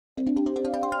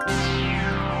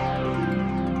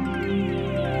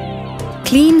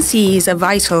Clean seas are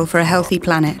vital for a healthy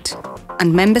planet,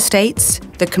 and Member States,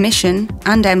 the Commission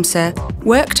and EMSA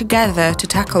work together to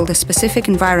tackle the specific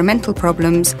environmental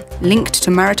problems linked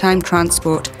to maritime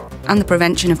transport and the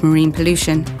prevention of marine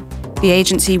pollution. The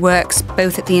agency works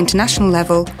both at the international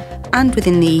level and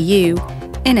within the EU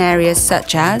in areas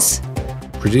such as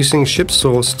reducing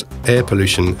ship-sourced air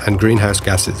pollution and greenhouse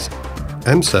gases.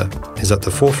 EMSA is at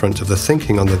the forefront of the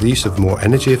thinking on the use of more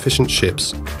energy-efficient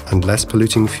ships and less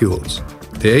polluting fuels.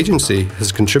 The agency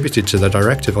has contributed to the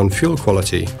directive on fuel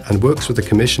quality and works with the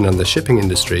Commission and the shipping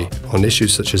industry on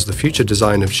issues such as the future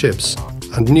design of ships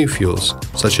and new fuels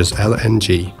such as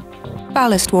LNG.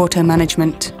 Ballast water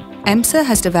management. EMSA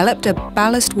has developed a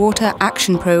ballast water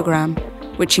action programme,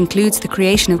 which includes the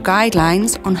creation of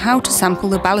guidelines on how to sample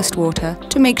the ballast water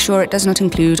to make sure it does not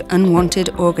include unwanted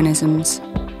organisms.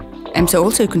 EMSA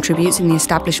also contributes in the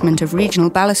establishment of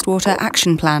regional ballast water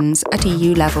action plans at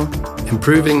EU level.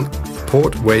 Improving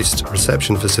port waste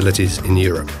reception facilities in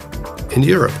Europe. In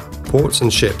Europe, ports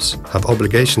and ships have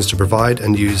obligations to provide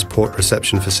and use port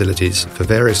reception facilities for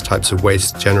various types of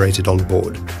waste generated on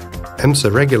board.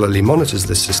 EMSA regularly monitors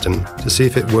this system to see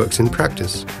if it works in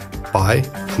practice by,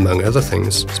 among other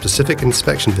things, specific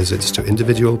inspection visits to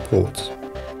individual ports.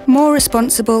 More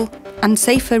responsible and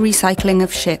safer recycling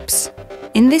of ships.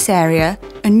 In this area,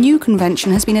 a new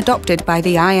convention has been adopted by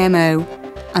the IMO,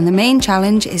 and the main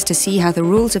challenge is to see how the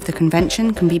rules of the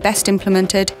convention can be best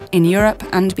implemented in Europe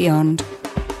and beyond.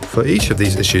 For each of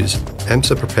these issues,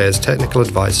 EMSA prepares technical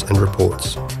advice and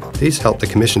reports. These help the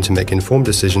Commission to make informed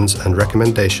decisions and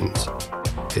recommendations.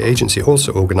 The agency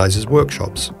also organises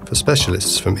workshops for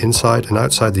specialists from inside and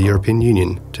outside the European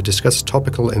Union to discuss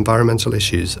topical environmental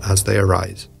issues as they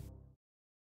arise.